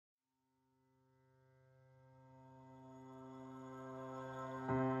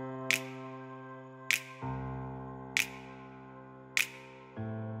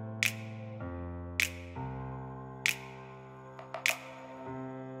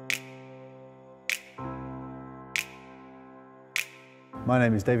My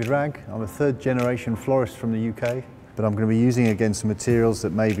name is David Ragg. I'm a third-generation florist from the UK, but I'm going to be using again some materials that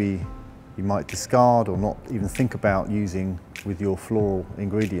maybe you might discard or not even think about using with your floral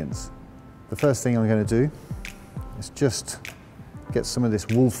ingredients. The first thing I'm going to do is just get some of this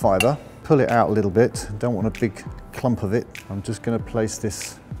wool fibre, pull it out a little bit. Don't want a big clump of it. I'm just going to place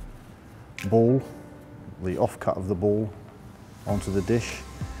this ball, the offcut of the ball, onto the dish.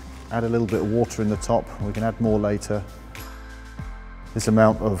 Add a little bit of water in the top. We can add more later. This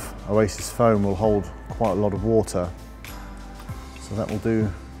amount of Oasis foam will hold quite a lot of water, so that will do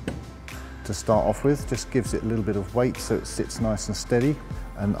to start off with. Just gives it a little bit of weight so it sits nice and steady.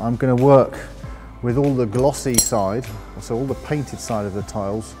 And I'm going to work with all the glossy side, so all the painted side of the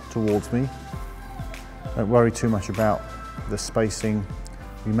tiles towards me. Don't worry too much about the spacing.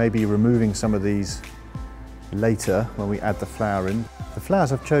 We may be removing some of these later when we add the flower in. The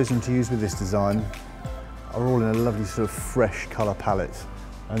flowers I've chosen to use with this design are all in a lovely sort of fresh colour palette.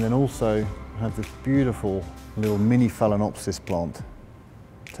 And then also have this beautiful little mini phalaenopsis plant.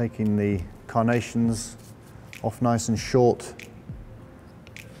 Taking the carnations off nice and short,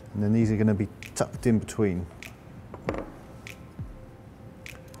 and then these are going to be tucked in between.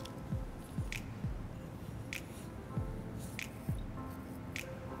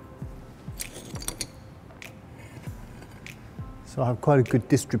 So I have quite a good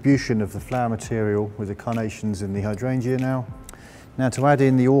distribution of the flower material with the carnations and the hydrangea now. Now to add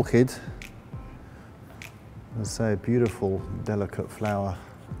in the orchid, let's say a beautiful delicate flower.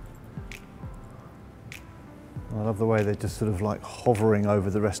 I love the way they're just sort of like hovering over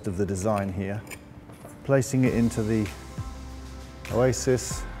the rest of the design here. Placing it into the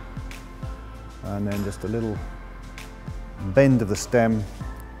Oasis, and then just a little bend of the stem,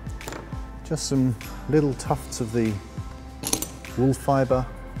 just some little tufts of the wool fibre,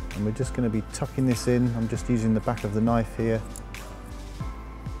 and we're just going to be tucking this in. I'm just using the back of the knife here.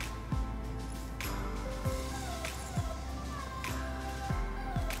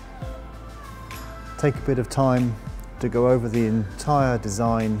 Take a bit of time to go over the entire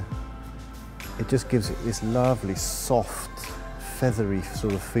design. It just gives it this lovely, soft, feathery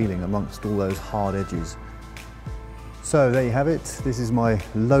sort of feeling amongst all those hard edges. So there you have it. This is my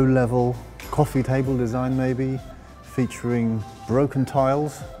low-level coffee table design maybe, featuring broken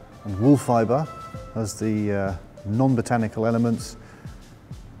tiles and wool fibre as the non-botanical elements.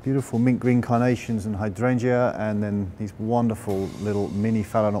 Beautiful mint green carnations and hydrangea, and then these wonderful little mini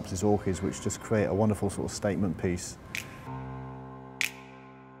phalaenopsis orchids which just create a wonderful sort of statement piece.